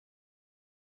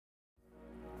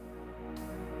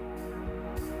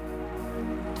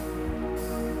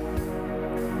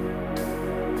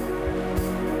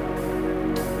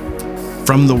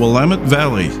From the Willamette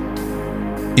Valley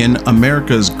in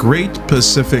America's great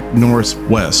Pacific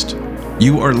Northwest,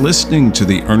 you are listening to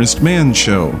the Earnest Mann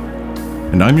Show,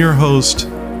 and I'm your host,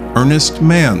 Earnest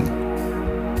Mann.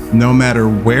 No matter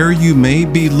where you may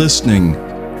be listening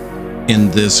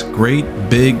in this great,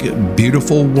 big,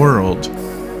 beautiful world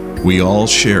we all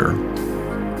share,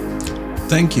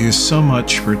 thank you so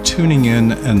much for tuning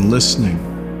in and listening.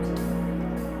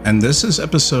 And this is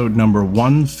episode number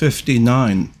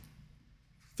 159.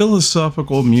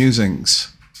 Philosophical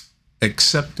Musings,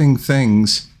 Accepting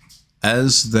Things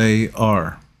as They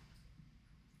Are.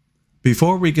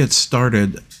 Before we get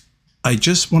started, I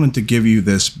just wanted to give you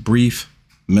this brief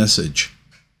message.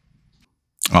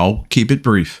 I'll keep it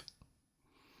brief.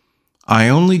 I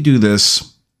only do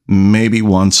this maybe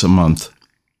once a month.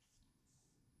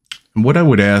 And what I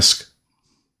would ask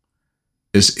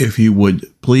is if you would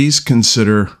please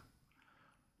consider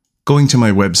going to my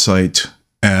website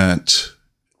at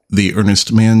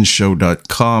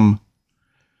theearnestmanshow.com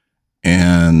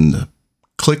and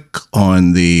click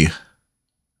on the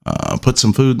put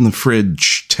some food in the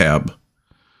fridge tab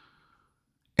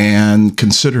and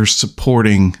consider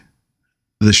supporting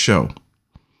the show.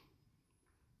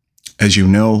 As you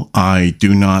know, I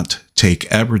do not take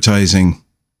advertising,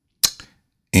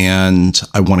 and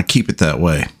I want to keep it that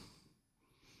way.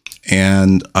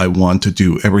 And I want to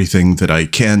do everything that I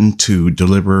can to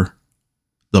deliver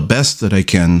the best that I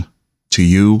can to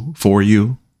you, for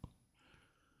you.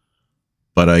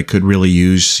 But I could really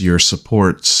use your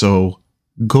support, so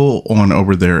go on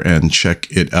over there and check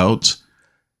it out.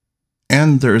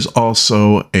 And there's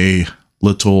also a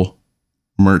little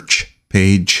merch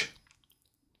page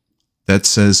that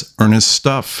says Earnest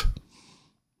Stuff.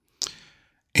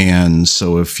 And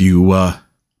so if you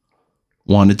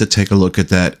wanted to take a look at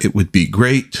that, it would be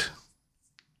great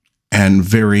and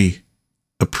very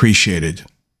appreciated.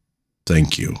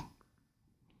 Thank you.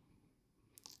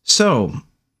 So,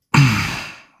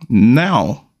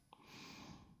 now,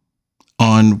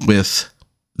 on with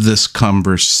this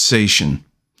conversation.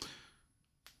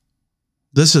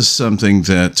 This is something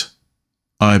that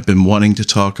I've been wanting to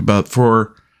talk about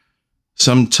for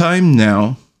some time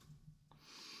now,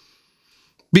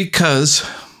 because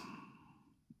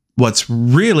what's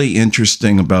really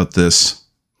interesting about this,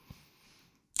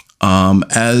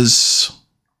 as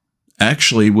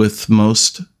actually with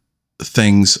most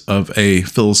things of a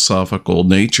philosophical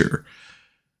nature,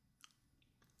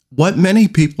 what many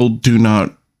people do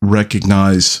not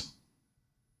recognize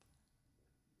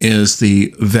is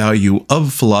the value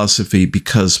of philosophy,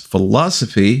 because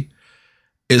philosophy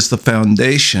is the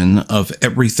foundation of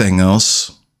everything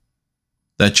else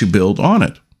that you build on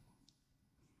it.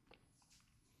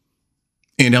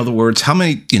 In other words, how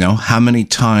many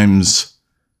times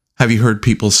have you heard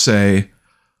people say,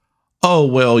 oh,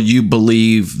 well, you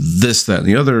believe this, that, and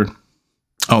the other.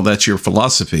 Oh, that's your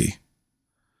philosophy.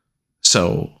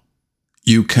 So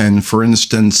you can, for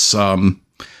instance,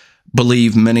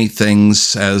 believe many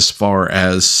things as far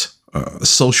as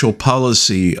social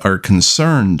policy are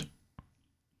concerned.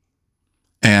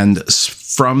 And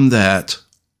from that,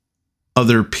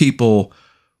 other people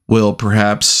will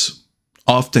perhaps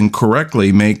often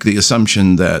correctly make the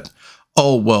assumption that,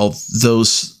 oh, well,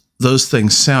 those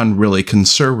things sound really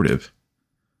conservative.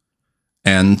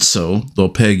 And so they'll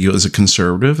peg you as a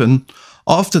conservative, and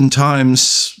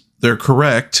oftentimes they're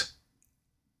correct,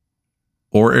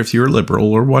 or if you're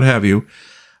liberal or what have you,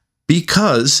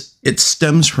 because it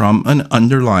stems from an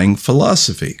underlying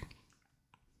philosophy.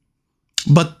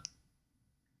 But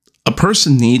a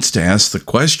person needs to ask the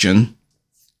question,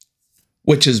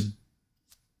 which is,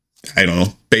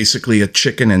 basically a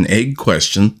chicken and egg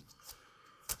question.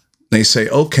 They say,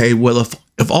 okay, well,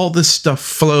 if all this stuff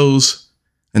flows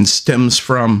and stems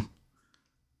from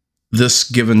this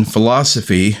given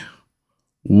philosophy,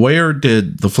 where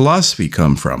did the philosophy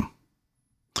come from?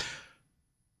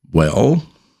 Well,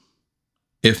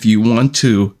 if you want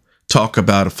to talk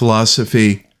about a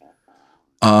philosophy,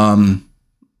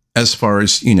 as far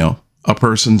as, a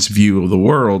person's view of the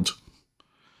world,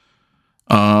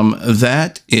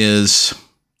 that is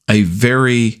a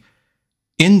very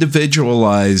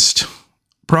individualized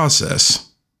process.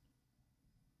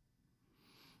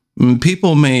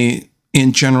 People may,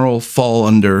 in general, fall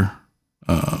under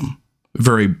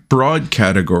very broad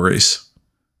categories,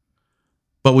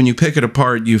 but when you pick it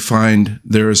apart, you find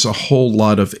there's a whole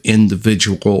lot of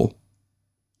individual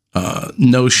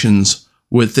notions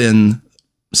within,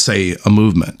 say, a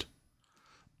movement.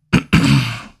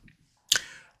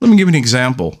 Let me give you an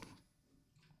example.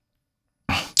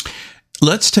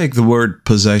 Let's take the word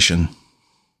possession.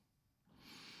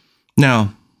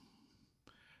 Now,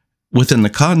 within the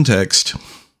context,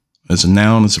 as a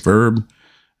noun, as a verb,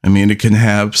 I mean, it can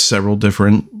have several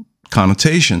different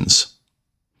connotations.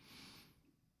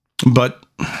 But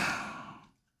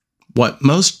what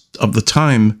most of the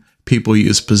time people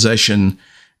use possession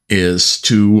is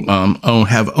to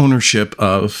have ownership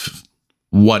of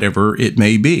whatever it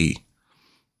may be.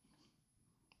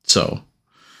 So,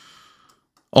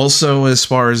 also as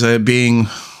far as it being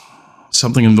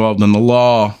something involved in the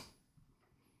law,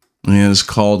 it is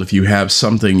called, if you have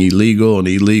something illegal, an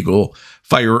illegal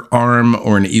firearm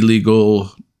or an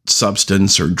illegal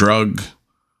substance or drug,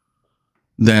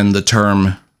 then the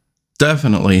term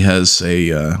definitely has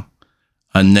a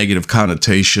negative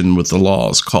connotation with the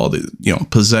laws, called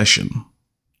possession.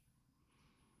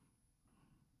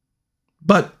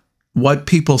 But what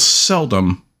people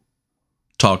seldom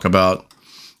talk about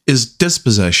is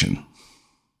dispossession.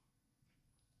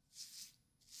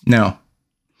 Now,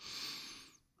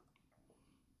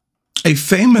 a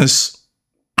famous,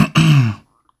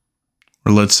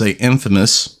 or let's say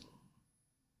infamous,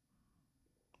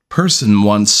 person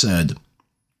once said,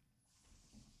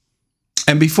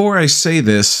 and before I say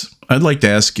this, I'd like to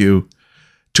ask you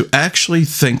to actually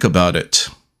think about it.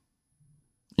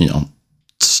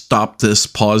 Stop this,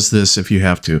 pause this if you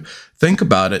have to. Think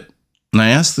about it. And I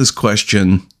ask this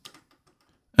question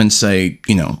and say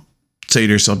to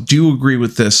yourself, do you agree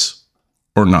with this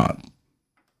or not?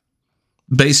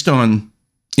 Based on,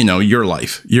 your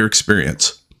life, your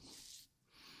experience.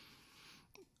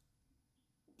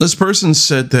 This person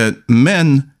said that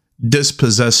men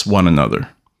dispossess one another.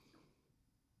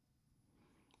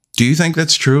 Do you think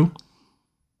that's true?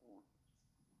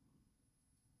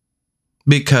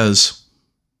 Because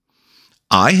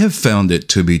I have found it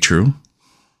to be true.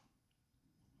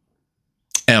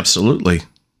 Absolutely.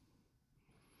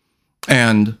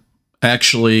 And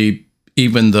actually,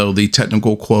 even though the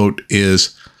technical quote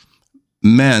is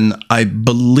men, I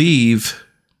believe,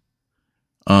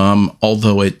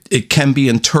 although it can be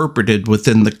interpreted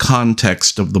within the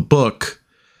context of the book,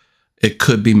 it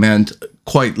could be meant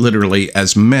quite literally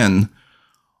as men,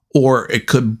 or it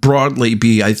could broadly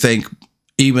be, I think,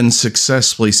 even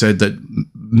successfully said that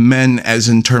men as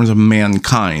in terms of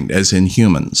mankind, as in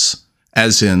humans,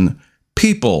 as in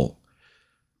people,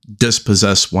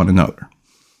 dispossess one another.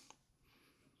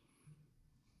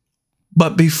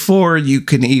 But before you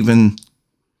can even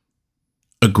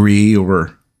agree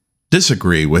or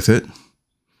disagree with it,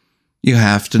 you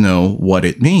have to know what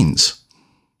it means.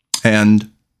 And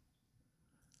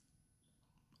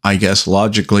I guess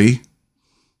logically,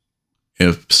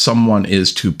 if someone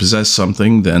is to possess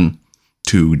something, then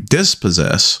to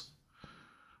dispossess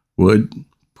would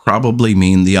probably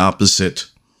mean the opposite.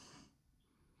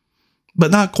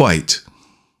 But not quite.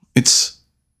 It's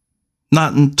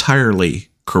not entirely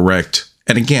correct.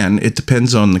 And again, it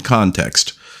depends on the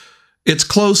context. It's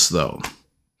close, though.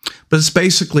 But it's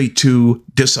basically to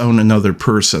disown another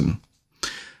person.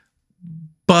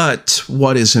 But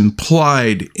what is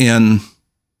implied in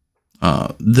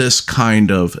this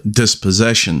kind of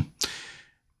dispossession,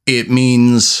 it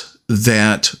means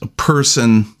that a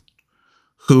person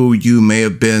who you may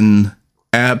have been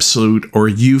absolute, or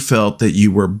you felt that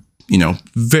you were,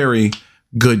 very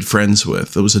good friends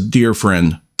with, it was a dear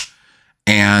friend,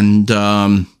 and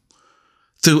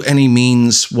through any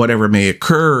means, whatever may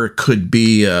occur, it could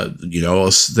be,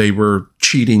 they were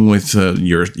cheating with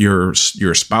your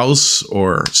spouse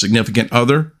or significant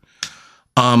other.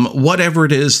 Whatever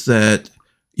it is that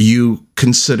you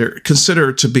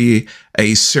consider to be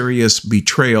a serious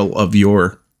betrayal of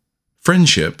your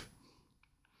friendship,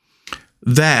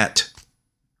 that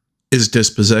is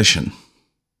dispossession.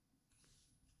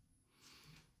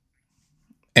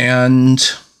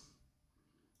 And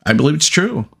I believe it's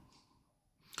true.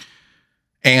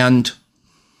 And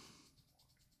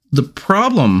the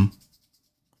problem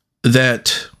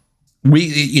that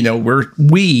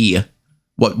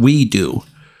what we do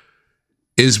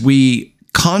is we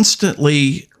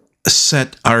constantly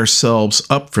set ourselves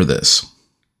up for this.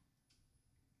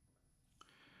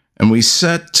 And we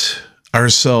set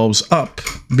ourselves up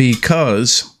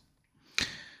because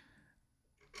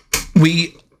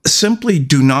we simply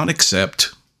do not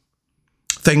accept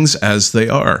things as they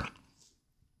are.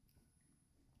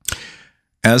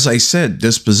 As I said,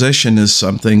 dispossession is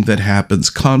something that happens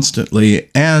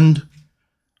constantly, and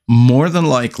more than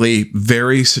likely,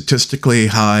 very statistically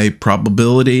high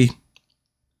probability,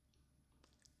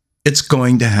 it's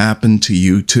going to happen to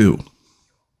you too.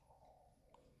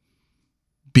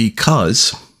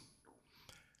 Because,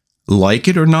 like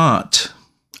it or not,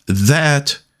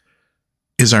 that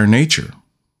is our nature.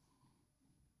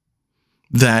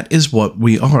 That is what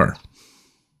we are.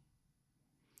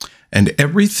 and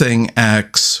everything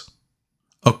acts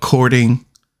according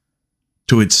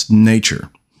to its nature.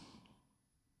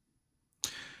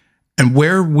 And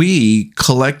where we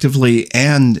collectively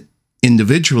and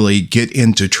individually get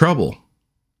into trouble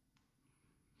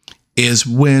is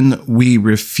when we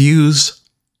refuse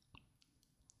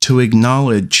to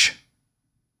acknowledge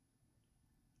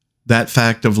that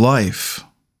fact of life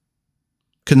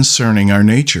concerning our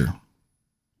nature.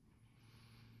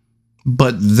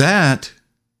 But that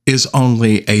is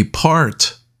only a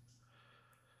part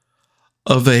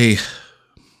of a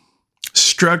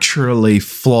structurally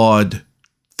flawed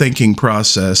thinking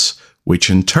process, which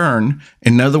in turn,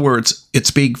 in other words,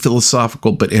 it's being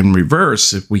philosophical, but in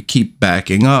reverse, if we keep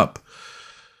backing up,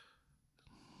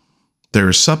 there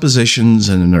are suppositions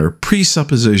and there are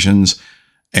presuppositions,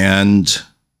 and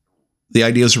the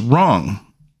ideas are wrong.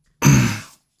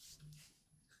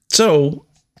 So,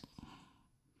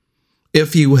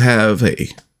 if you have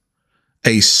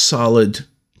a solid,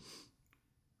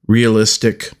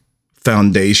 realistic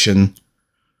foundation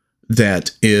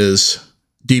that is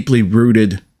deeply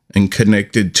rooted and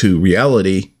connected to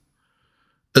reality,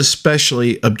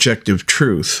 especially objective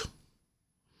truth,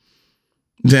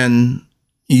 then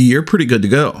you're pretty good to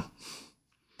go.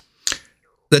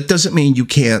 That doesn't mean you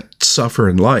can't suffer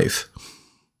in life,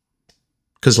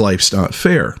 because life's not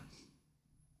fair.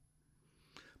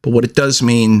 But what it does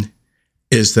mean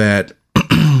is that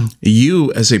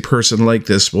you, as a person like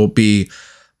this, will be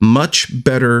much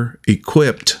better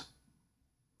equipped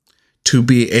to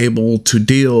be able to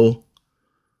deal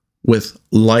with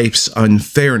life's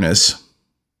unfairness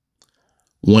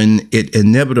when it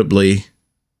inevitably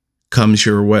comes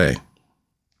your way.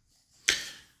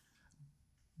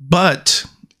 But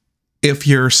if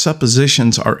your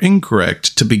suppositions are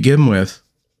incorrect to begin with,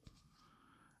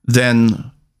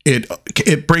 then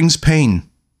it brings pain.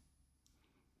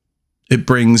 It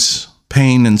brings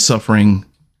pain and suffering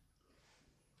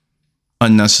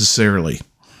unnecessarily.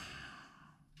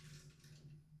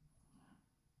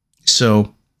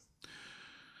 So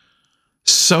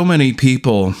many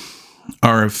people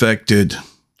are affected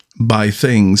by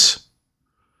things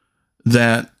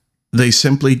that they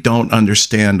simply don't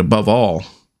understand. Above all,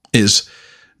 is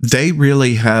they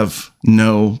really have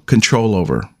no control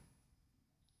over.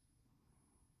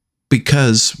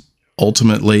 Because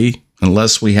ultimately,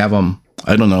 unless we have them,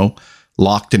 I don't know,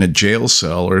 locked in a jail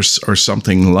cell or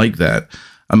something like that,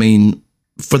 I mean,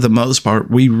 for the most part,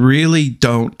 we really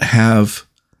don't have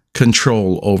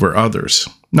control over others.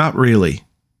 Not really.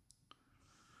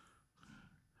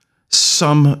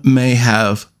 Some may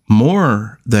have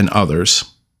more than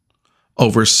others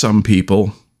over some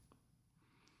people,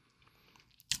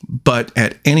 but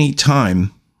at any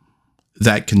time,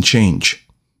 that can change.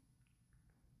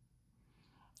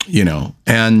 You know,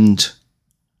 and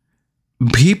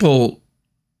people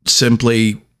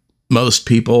simply, most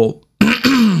people,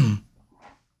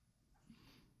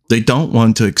 they don't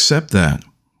want to accept that.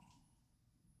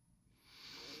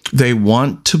 They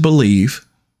want to believe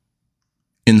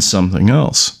in something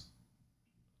else.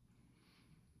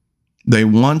 They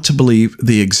want to believe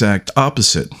the exact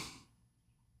opposite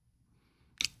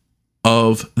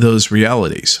of those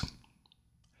realities.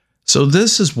 So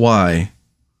this is why,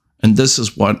 and this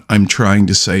is what I'm trying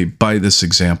to say by this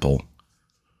example,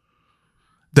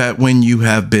 that when you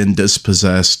have been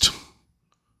dispossessed,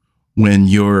 when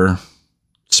your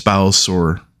spouse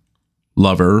or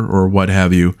lover or what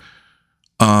have you,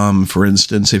 for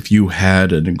instance, if you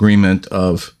had an agreement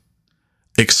of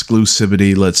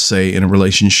exclusivity, let's say in a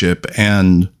relationship,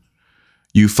 and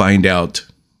you find out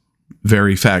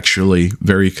very factually,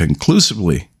 very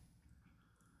conclusively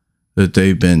that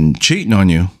they've been cheating on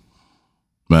you,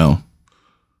 well,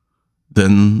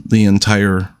 then the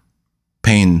entire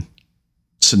pain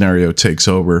scenario takes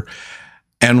over.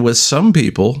 And with some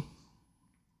people,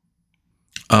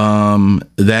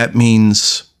 that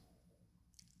means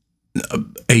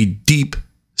a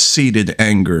deep-seated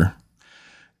anger.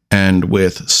 And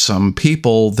with some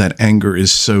people, that anger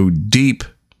is so deep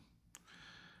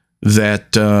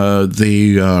that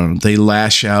they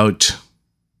lash out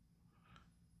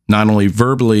not only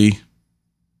verbally,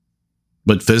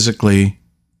 but physically,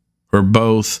 or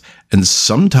both. And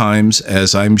sometimes,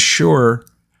 as I'm sure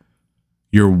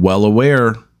you're well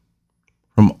aware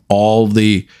from all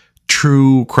the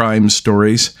true crime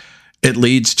stories, it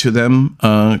leads to them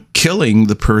killing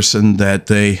the person that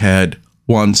they had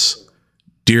once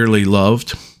dearly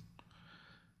loved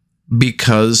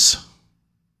because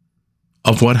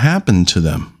of what happened to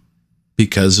them,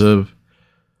 because of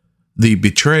the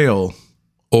betrayal,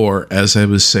 or, as I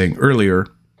was saying earlier,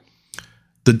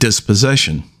 the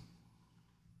dispossession.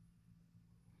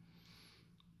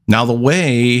 Now, the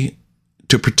way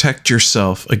to protect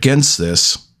yourself against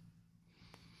this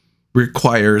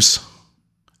requires,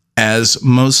 as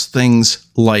most things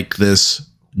like this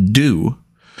do,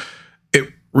 it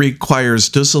requires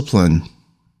discipline.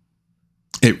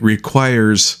 It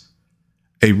requires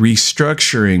a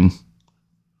restructuring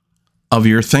of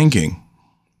your thinking.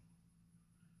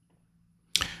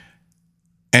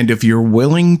 And if you're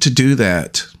willing to do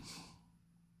that,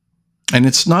 and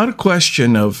it's not a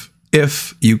question of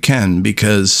if you can,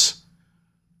 because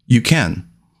you can.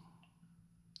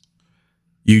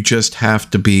 You just have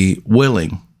to be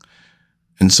willing.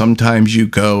 And sometimes you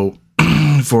go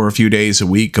for a few days, a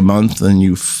week, a month, and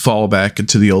you fall back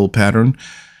into the old pattern.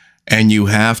 And you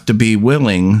have to be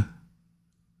willing,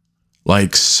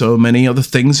 like so many other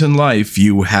things in life,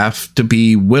 you have to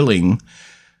be willing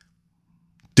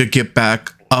to get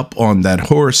back up on that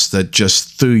horse that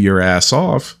just threw your ass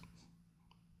off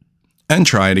and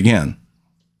try it again.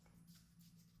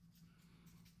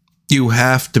 You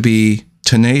have to be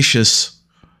tenacious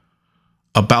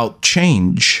about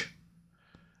change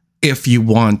if you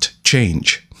want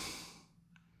change.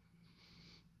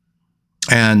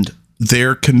 And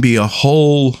there can be a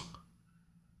whole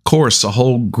course, a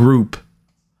whole group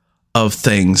of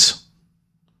things,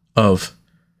 of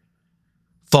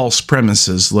false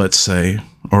premises, let's say,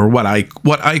 or what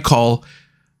I call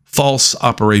false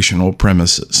operational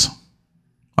premises.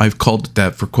 I've called it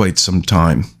that for quite some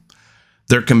time.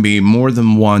 There can be more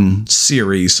than one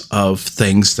series of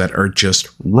things that are just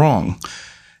wrong.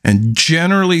 And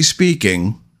generally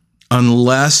speaking,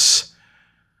 unless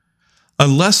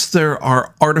there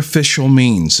are artificial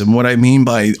means, and what I mean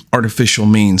by artificial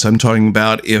means, I'm talking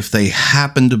about if they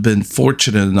happen to have been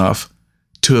fortunate enough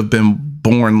to have been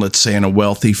born, let's say, in a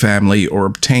wealthy family or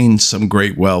obtained some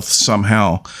great wealth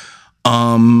somehow,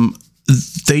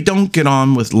 they don't get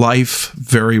on with life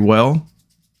very well.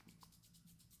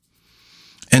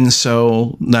 And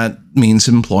so that means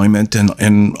employment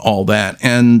and all that.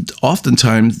 And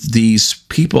oftentimes these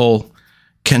people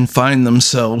can find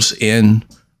themselves in,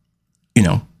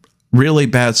 really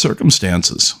bad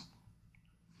circumstances.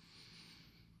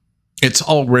 It's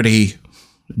already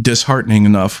disheartening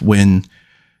enough when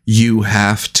you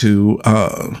have to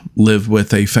live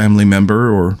with a family member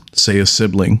or, say, a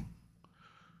sibling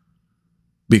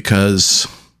because,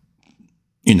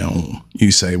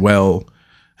 you say, well,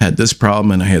 I had this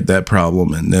problem and I had that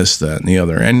problem and this, that, and the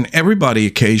other. And everybody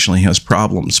occasionally has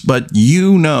problems, but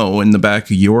in the back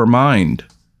of your mind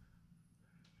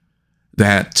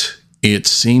that it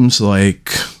seems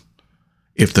like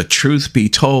if the truth be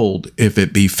told, if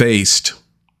it be faced,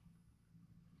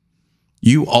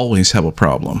 you always have a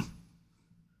problem.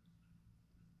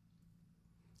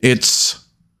 It's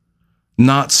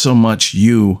not so much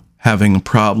you having a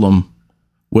problem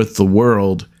with the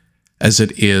world as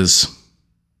it is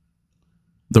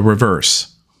the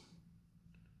reverse.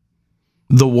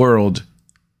 The world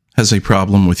has a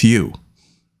problem with you.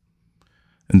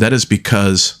 And that is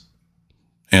because,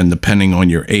 and depending on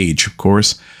your age, of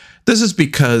course, this is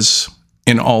because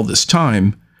in all this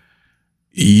time,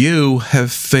 you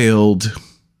have failed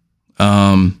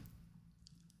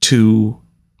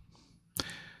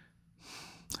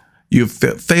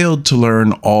failed to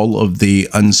learn all of the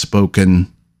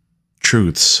unspoken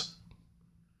truths.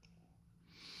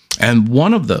 And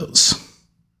one of those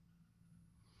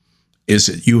is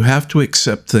that you have to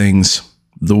accept things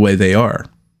the way they are.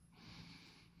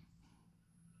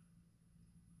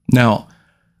 Now,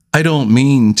 I don't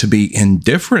mean to be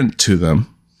indifferent to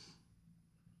them,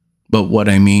 but what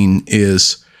I mean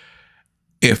is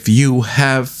if you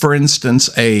have, for instance,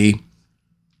 a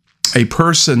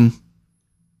person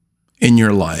in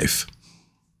your life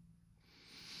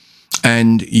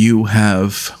and you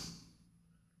have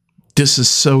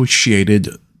disassociated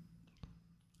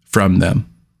from them,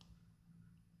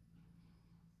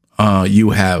 you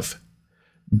have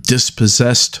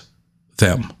dispossessed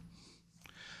them.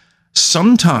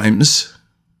 Sometimes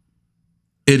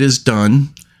it is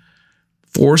done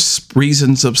for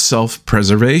reasons of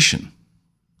self-preservation.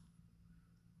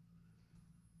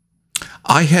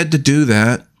 I had to do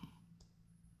that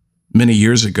many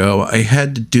years ago. I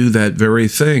had to do that very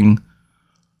thing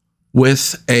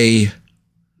with a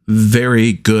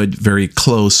very good, very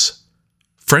close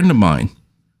friend of mine.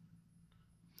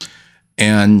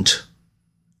 And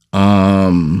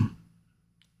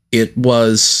it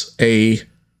was a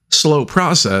slow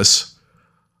process,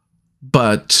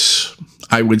 but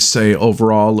I would say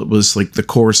overall it was like the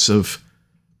course of,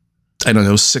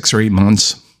 6 or 8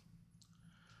 months.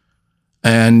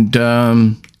 And,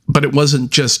 but it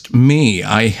wasn't just me.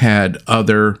 I had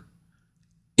other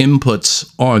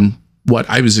inputs on what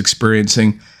I was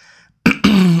experiencing.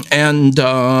 And,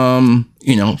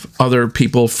 other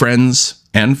people, friends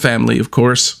and family, of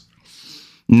course,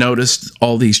 noticed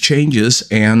all these changes.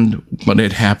 And what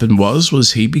had happened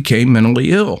was he became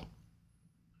mentally ill.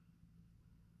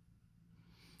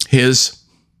 His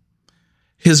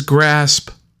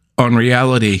grasp on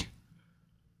reality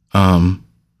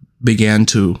began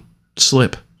to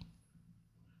slip.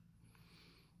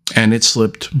 And it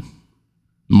slipped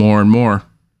more and more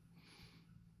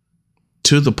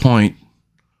to the point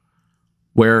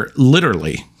where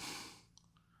literally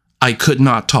I could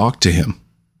not talk to him.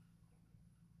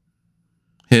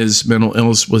 His mental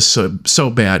illness was so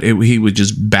bad. He would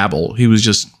just babble. He was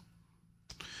just,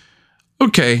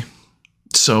 okay.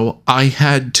 So I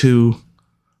had to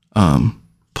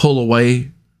pull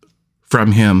away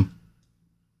from him,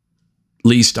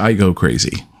 lest I go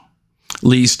crazy,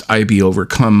 lest I be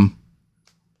overcome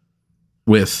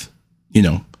with,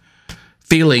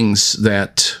 feelings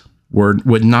that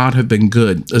would not have been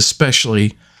good,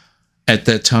 especially at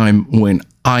that time when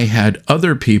I had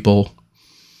other people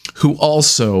who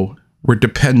also were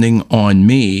depending on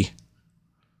me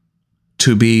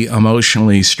to be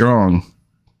emotionally strong.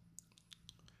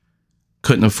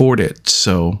 Couldn't afford it.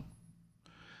 So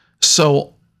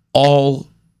all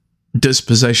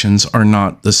dispositions are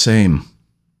not the same.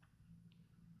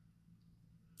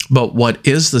 But what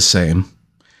is the same,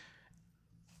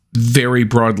 very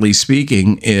broadly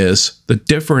speaking, is the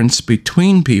difference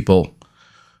between people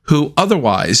who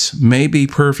otherwise may be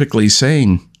perfectly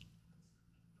sane,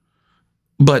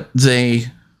 but they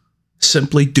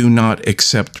simply do not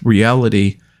accept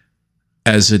reality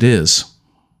as it is.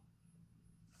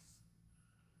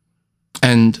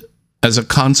 And as a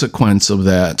consequence of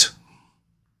that,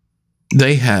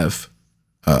 they have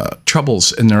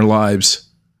troubles in their lives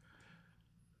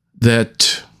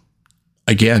that,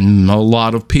 again, a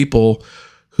lot of people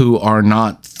who are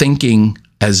not thinking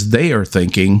as they are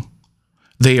thinking,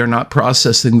 they are not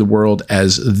processing the world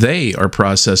as they are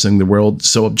processing the world.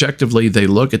 So objectively, they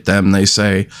look at them and they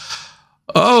say,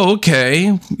 oh,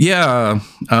 okay, yeah,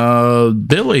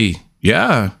 Billy,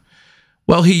 yeah.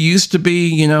 Well, he used to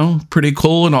be, pretty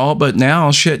cool and all, but now,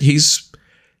 shit, he's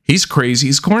crazy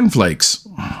as cornflakes.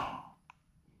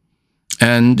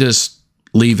 And just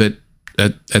leave it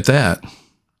at that.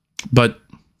 But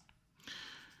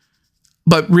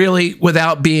really,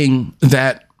 without being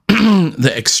that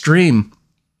the extreme,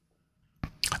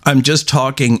 I'm just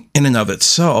talking in and of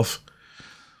itself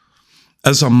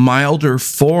as a milder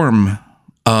form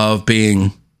of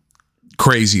being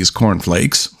crazy as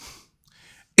cornflakes.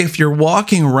 If you're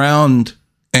walking around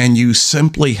and you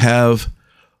simply have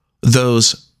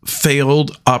those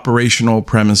failed operational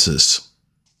premises,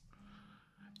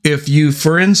 if you,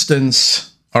 for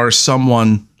instance, are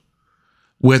someone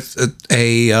with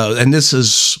and this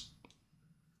is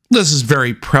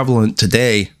very prevalent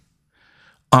today,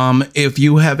 if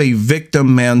you have a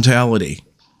victim mentality,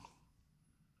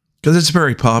 because it's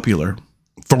very popular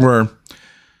for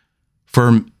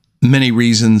many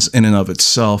reasons in and of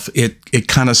itself, it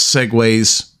kind of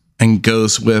segues and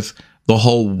goes with the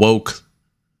whole woke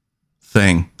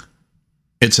thing.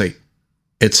 It's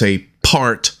a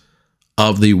part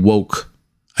of the woke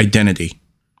identity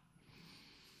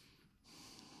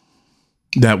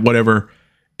that whatever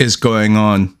is going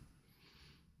on,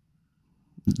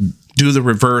 do the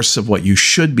reverse of what you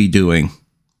should be doing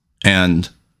and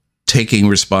taking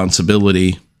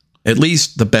responsibility, at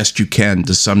least the best you can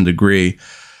to some degree,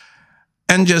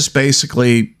 and just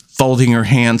basically folding your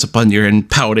hands up under and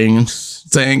pouting and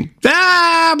saying,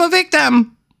 I'm a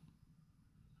victim.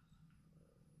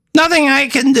 Nothing I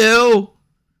can do.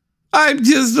 I'm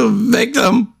just a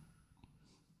victim.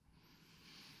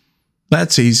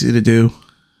 That's easy to do.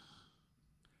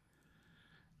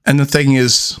 And the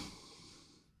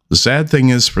sad thing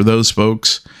is for those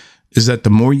folks is that the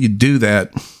more you do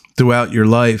that throughout your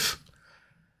life,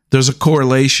 there's a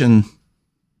correlation.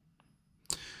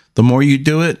 The more you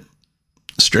do it,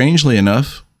 strangely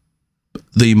enough,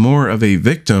 the more of a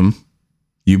victim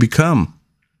you become.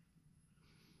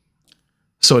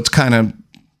 So it's kind of,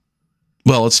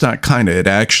 well, it's not kind of, it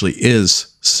actually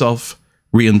is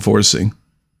self-reinforcing.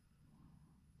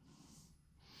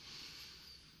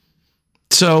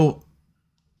 So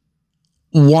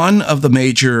one of the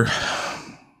major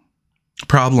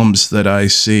problems that I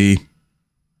see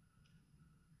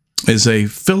is a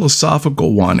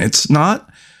philosophical one. It's not,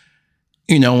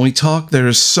 when we talk,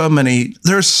 there's so many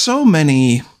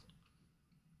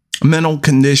mental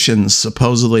conditions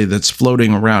supposedly that's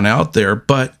floating around out there,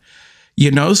 but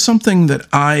something that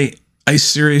I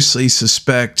seriously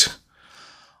suspect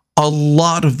a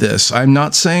lot of this, I'm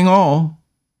not saying all,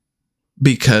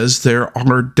 because there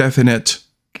are definite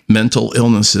mental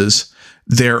illnesses.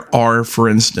 There are, for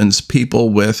instance, people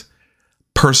with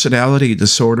personality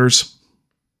disorders.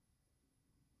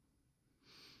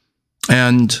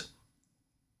 And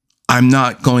I'm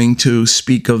not going to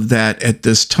speak of that at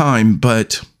this time,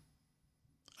 but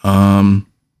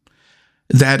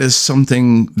that is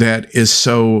something that is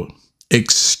so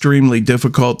extremely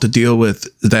difficult to deal with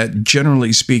that,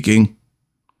 generally speaking,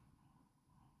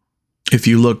 if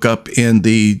you look up in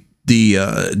the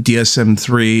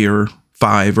DSM-3 or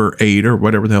 5 or 8 or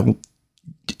whatever the hell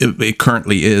it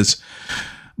currently is.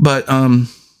 But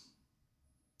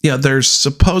yeah, there's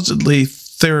supposedly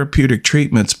therapeutic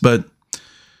treatments, but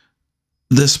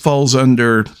this falls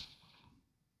under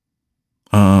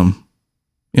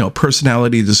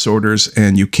personality disorders,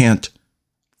 and you can't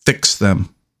fix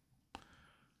them.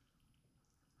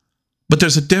 But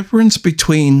there's a difference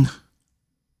between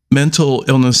mental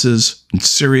illnesses and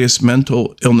serious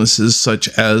mental illnesses such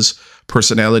as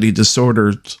personality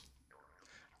disorders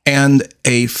and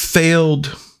a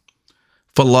failed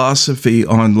philosophy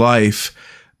on life,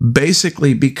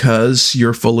 basically because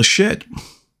you're full of shit.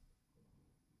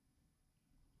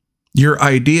 Your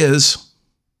ideas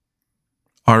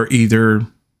are either,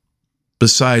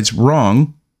 besides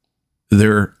wrong,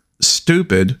 they're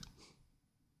stupid,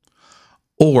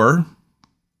 or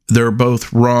they're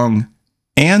both wrong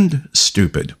and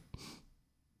stupid.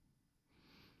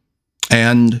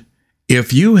 And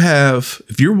if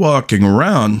you're walking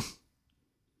around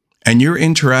and you're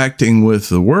interacting with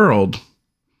the world,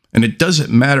 and it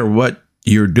doesn't matter what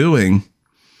you're doing,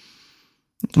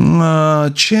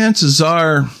 chances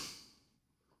are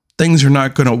things are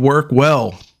not going to work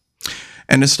well.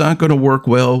 And it's not going to work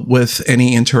well with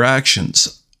any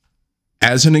interactions.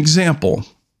 As an example,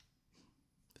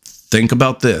 think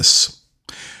about this.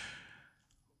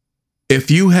 If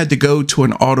you had to go to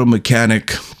an auto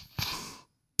mechanic,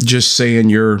 just say in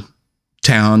your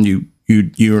town,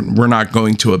 we're not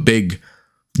going to a big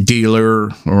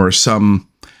dealer or some,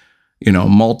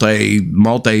 multi-bayed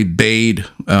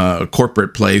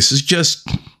corporate place. It's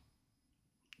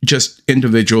just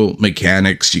individual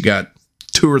mechanics. You got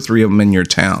 2 or 3 of them in your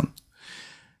town.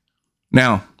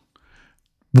 Now,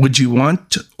 would you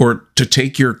want to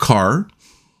take your car?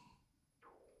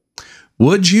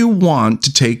 Would you want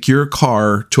to take your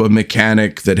car to a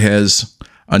mechanic that has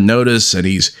a notice and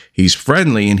he's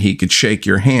friendly and he could shake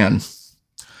your hand?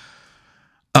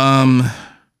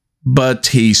 But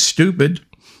he's stupid,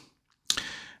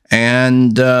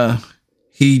 and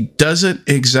he doesn't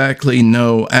exactly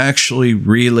know actually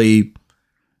really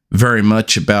very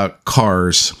much about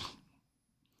cars.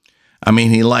 I mean,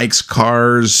 he likes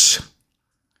cars.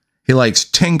 He likes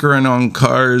tinkering on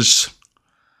cars.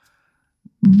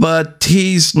 But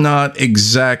he's not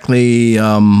exactly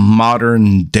a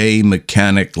modern day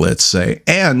mechanic, let's say.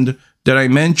 And did I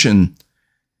mention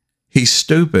he's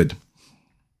stupid?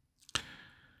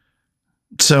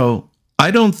 So I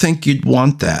don't think you'd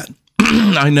want that.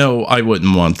 I know I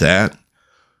wouldn't want that.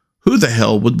 Who the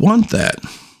hell would want that?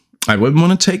 I wouldn't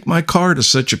want to take my car to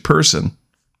such a person.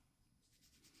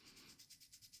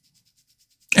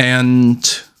 And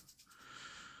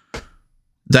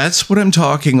that's what I'm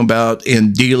talking about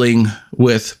in dealing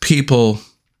with people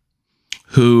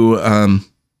who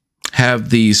have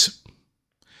these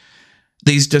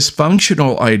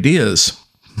dysfunctional ideas.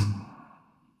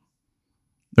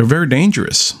 They're very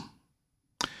dangerous.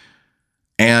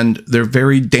 And they're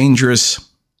very dangerous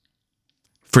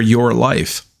for your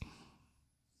life.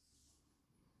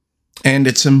 And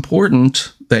it's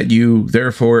important that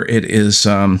therefore it is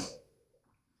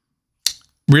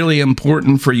really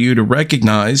important for you to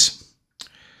recognize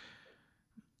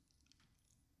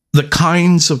the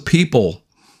kinds of people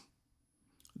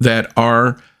that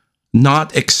are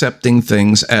not accepting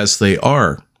things as they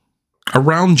are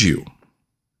around you.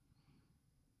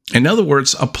 In other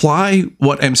words, apply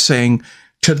what I'm saying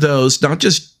to those, not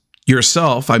just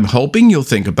yourself. I'm hoping you'll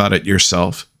think about it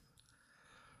yourself.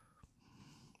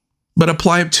 But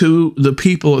apply it to the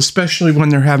people, especially when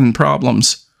they're having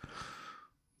problems.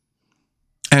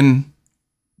 And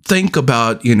think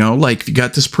about, like if you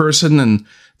got this person and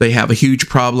they have a huge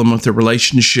problem with their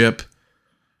relationship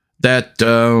that,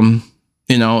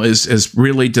 is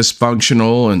really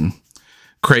dysfunctional and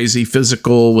crazy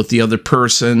physical with the other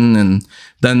person. And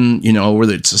then,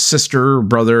 whether it's a sister or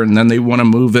brother, and then they want to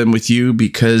move in with you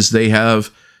because they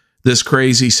have this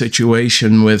crazy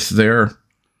situation with their,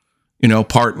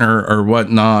 partner or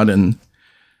whatnot.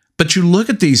 But you look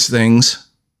at these things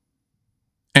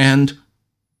and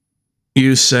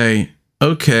you say,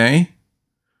 okay,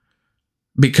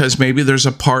 because maybe there's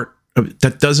a part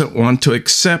that doesn't want to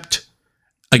accept,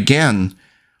 again,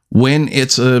 when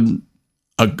it's a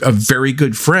a very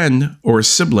good friend or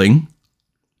sibling,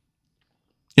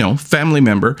 family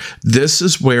member, this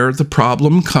is where the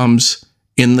problem comes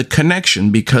in the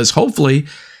connection, because hopefully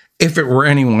if it were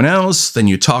anyone else, then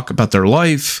you talk about their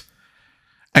life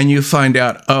and you find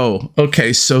out, oh,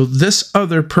 okay, so this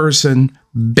other person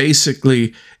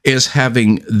basically is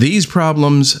having these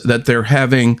problems that they're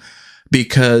having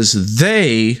because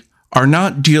they are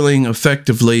not dealing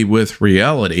effectively with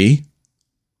reality,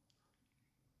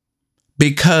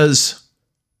 because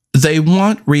they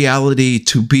want reality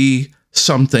to be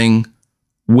something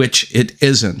which it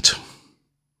isn't.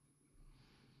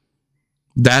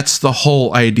 That's the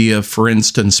whole idea, for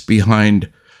instance, behind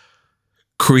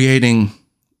creating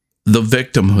the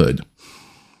victimhood.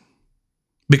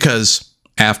 Because,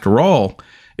 after all,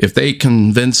 if they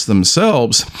convince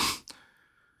themselves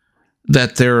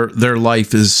that their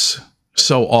life is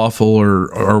so awful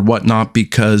or whatnot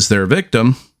because they're a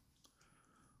victim,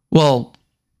 well,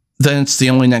 then it's the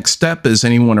only next step is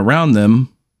anyone around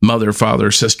them, mother,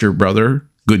 father, sister, brother,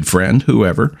 good friend,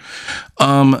 whoever,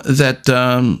 that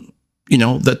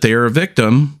they are a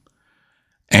victim.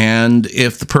 And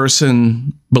if the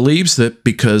person believes it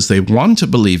because they want to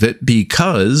believe it,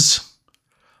 because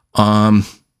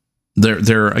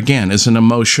there again is an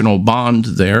emotional bond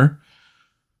there,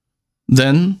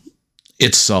 then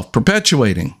it's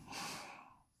self-perpetuating.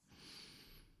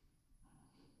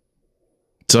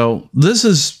 So this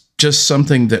is just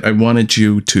something that I wanted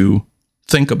you to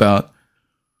think about,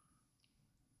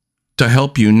 to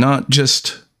help you not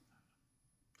just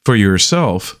for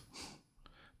yourself,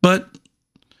 but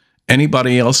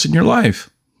anybody else in your life,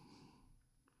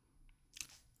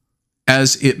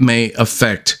 as it may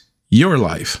affect your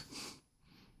life.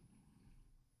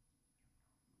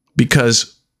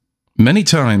 Because many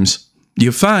times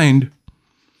you find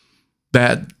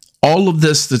that all of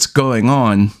this that's going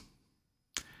on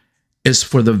is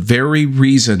for the very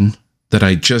reason that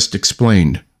I just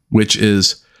explained, which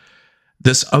is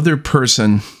this other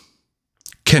person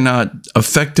cannot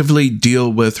effectively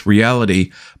deal with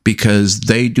reality because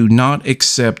they do not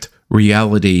accept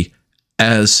reality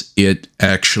as it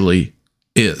actually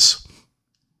is.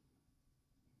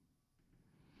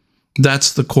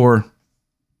 That's the core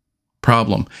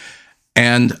problem.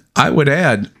 And I would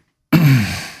add,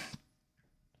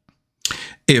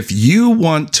 if you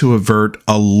want to avert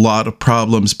a lot of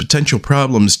problems, potential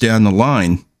problems down the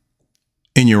line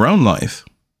in your own life,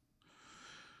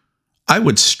 I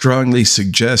would strongly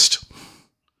suggest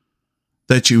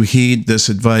that you heed this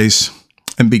advice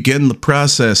and begin the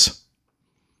process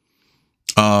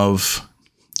of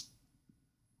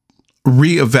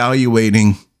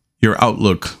reevaluating your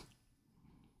outlook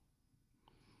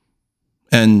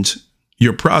and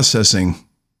your processing,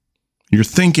 your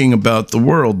thinking about the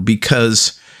world.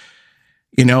 Because,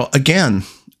 again,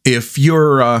 if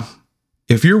you're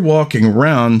walking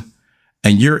around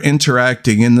and you're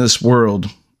interacting in this world,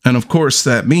 and of course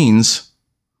that means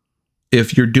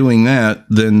if you're doing that,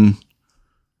 then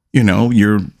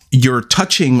you're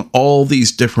touching all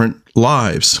these different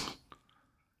lives.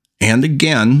 And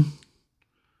again,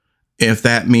 if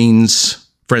that means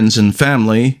friends and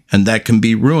family, and that can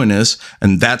be ruinous,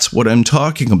 and that's what I'm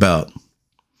talking about.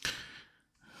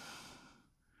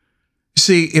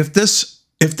 See, if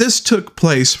this took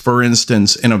place, for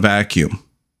instance, in a vacuum,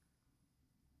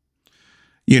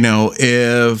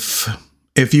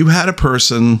 if you had a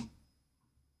person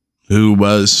who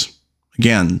was,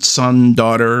 again, son,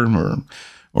 daughter,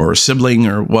 or sibling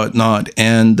or whatnot,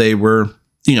 and they were,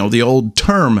 the old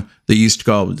term they used to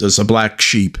call it as a black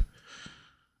sheep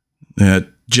that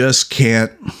just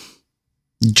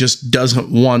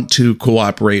doesn't want to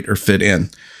cooperate or fit in.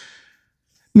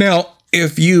 Now,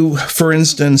 if you, for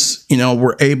instance,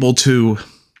 were able to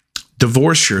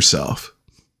divorce yourself,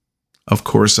 of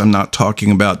course, I'm not talking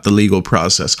about the legal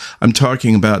process. I'm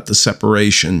talking about the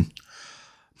separation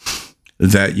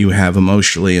that you have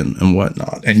emotionally and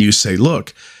whatnot. And you say,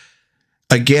 look,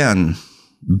 again,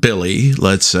 Billy,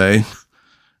 let's say,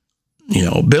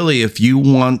 Billy, if you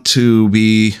want to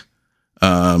be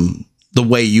the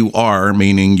way you are,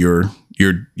 meaning you're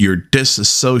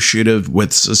disassociative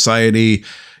with society,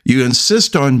 you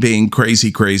insist on being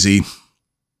crazy,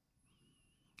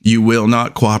 you will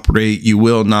not cooperate,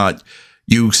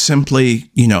 you simply,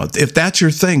 if that's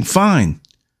your thing, fine.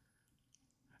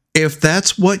 If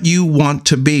that's what you want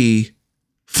to be,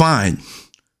 fine.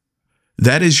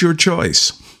 That is your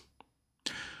choice.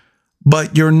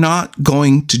 But you're not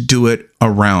going to do it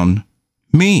around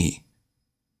me.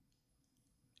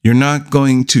 You're not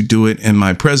going to do it in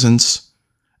my presence,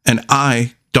 and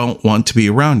I don't want to be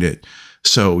around it.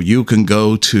 So you can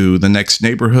go to the next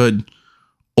neighborhood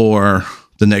or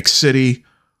the next city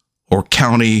or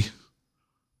county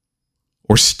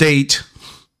or state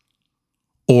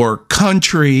or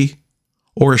country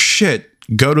or shit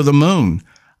go to the moon.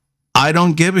 I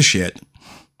don't give a shit.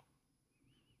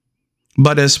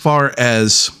 But as far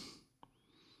as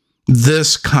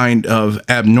this kind of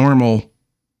abnormal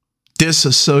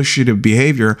disassociative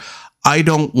behavior, I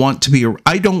don't want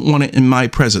it in my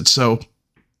presence. So,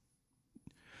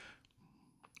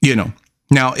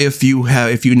 now if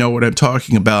you know what I'm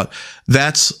talking about,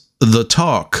 that's the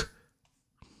talk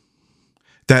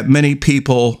that many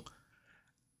people,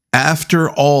 after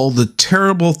all the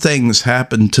terrible things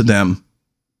happened to them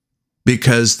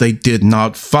because they did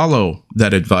not follow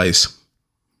that advice.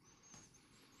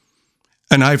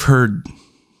 And I've heard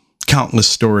countless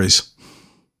stories.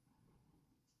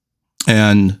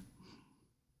 And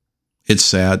it's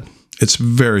sad. It's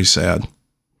very sad.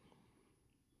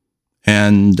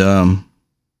 And the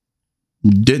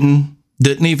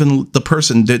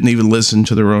person didn't even listen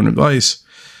to their own advice.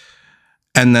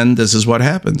 And then this is what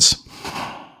happens.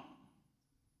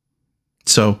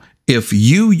 So if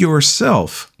you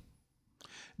yourself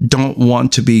don't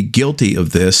want to be guilty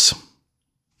of this,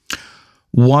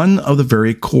 one of the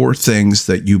very core things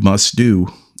that you must do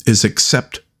is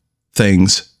accept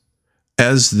things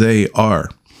as they are.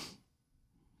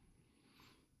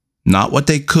 Not what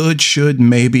they could, should,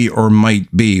 maybe, or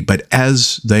might be, but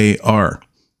as they are.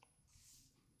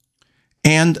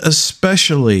 And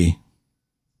especially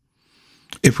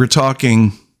if we're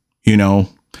talking,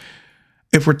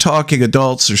 if we're talking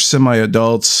adults or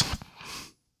semi-adults,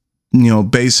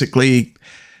 basically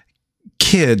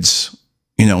kids,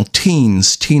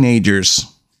 teens, teenagers,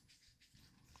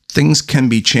 things can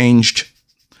be changed.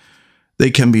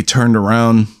 They can be turned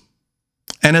around.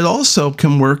 And it also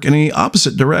can work in the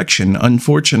opposite direction,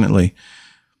 unfortunately.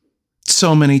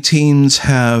 So many teens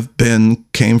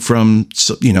came from,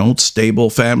 stable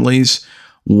families,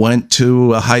 went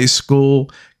to a high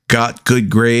school, got good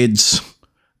grades.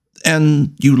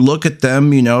 And you look at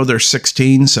them, they're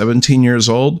 16, 17 years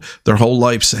old. Their whole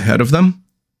life's ahead of them.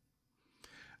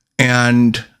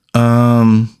 And,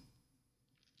 and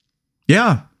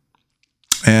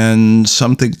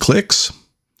something clicks.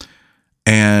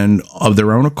 And of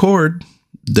their own accord,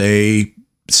 they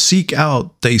seek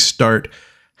out, they start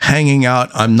hanging out.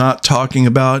 I'm not talking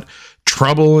about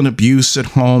trouble and abuse at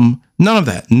home. None of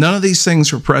that. None of these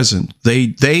things were present. They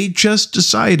just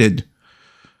decided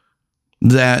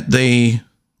that they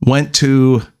went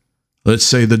to, let's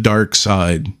say, the dark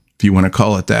side, if you want to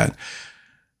call it that.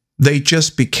 They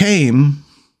just became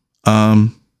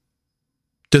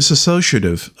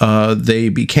disassociative. They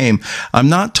became. I'm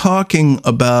not talking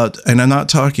about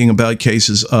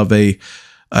cases of a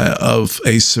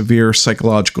severe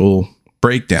psychological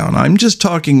breakdown. I'm just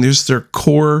talking. There's their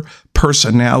core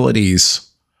personalities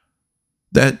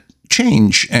that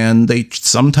change, and they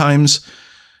sometimes,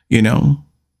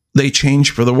 they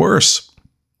change for the worse.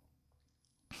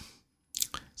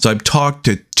 So I've talked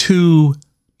to too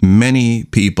many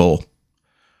people.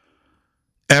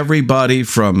 Everybody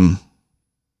from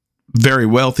very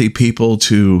wealthy people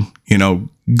to,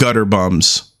 gutter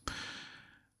bums.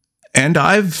 And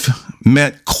I've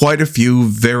met quite a few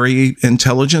very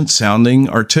intelligent sounding,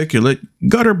 articulate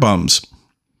gutter bums.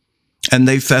 And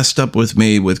they fessed up with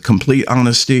me with complete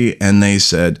honesty. And they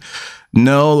said,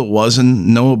 no, there wasn't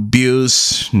no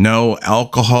abuse, no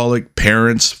alcoholic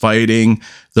parents fighting.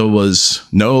 There was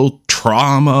no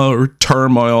trauma or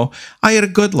turmoil. I had a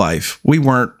good life. We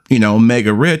weren't,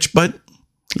 mega rich, but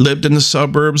lived in the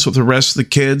suburbs with the rest of the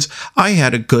kids. I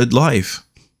had a good life.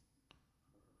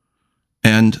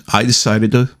 And I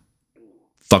decided to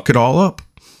fuck it all up.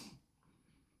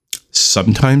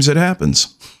 Sometimes it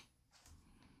happens.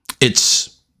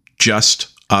 It's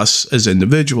just us as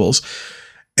individuals.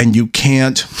 And you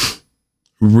can't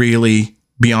really,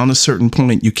 beyond a certain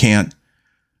point, you can't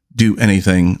do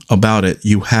anything about it.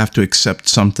 You have to accept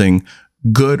something,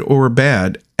 good or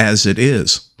bad, as it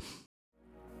is.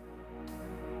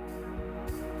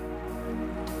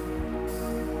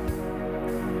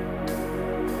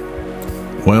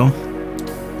 Well,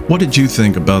 what did you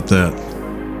think about that?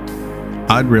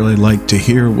 I'd really like to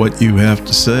hear what you have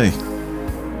to say.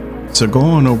 So go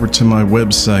on over to my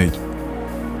website,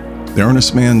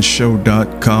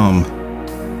 theearnestmanshow.com,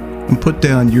 and put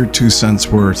down your 2 cents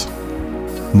worth.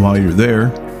 And while you're there,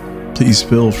 please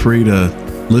feel free to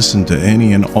listen to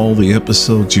any and all the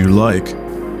episodes you like.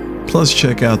 Plus,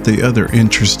 check out the other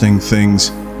interesting things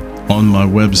on my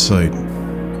website.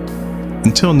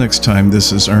 Until next time,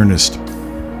 this is Earnest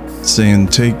saying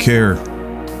take care.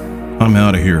 I'm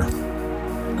out of here.